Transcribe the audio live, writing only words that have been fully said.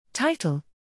Title: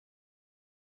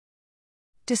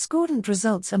 Discordant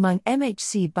results among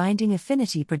MHC binding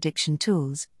affinity prediction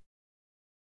tools.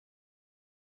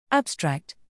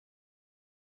 Abstract: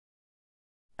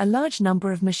 A large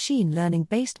number of machine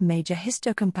learning-based major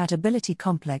histocompatibility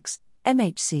complex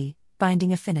 (MHC)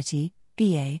 binding affinity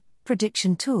 (BA)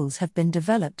 prediction tools have been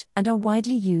developed and are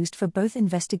widely used for both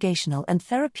investigational and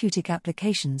therapeutic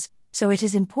applications, so it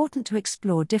is important to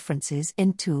explore differences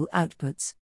in tool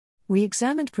outputs. We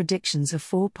examined predictions of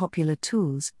 4 popular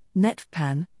tools: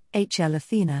 NetPan,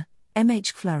 HL-Athena,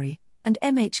 MH-Flurry, and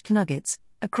MH-Knuggets,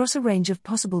 across a range of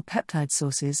possible peptide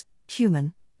sources: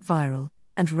 human, viral,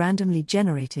 and randomly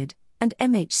generated, and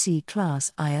MHC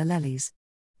class ILLs.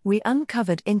 We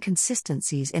uncovered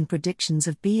inconsistencies in predictions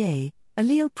of BA,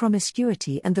 allele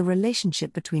promiscuity, and the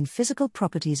relationship between physical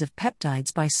properties of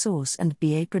peptides by source and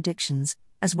BA predictions,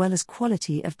 as well as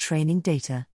quality of training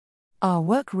data. Our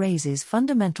work raises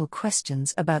fundamental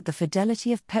questions about the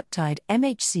fidelity of peptide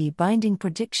MHC binding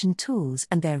prediction tools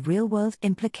and their real-world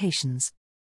implications.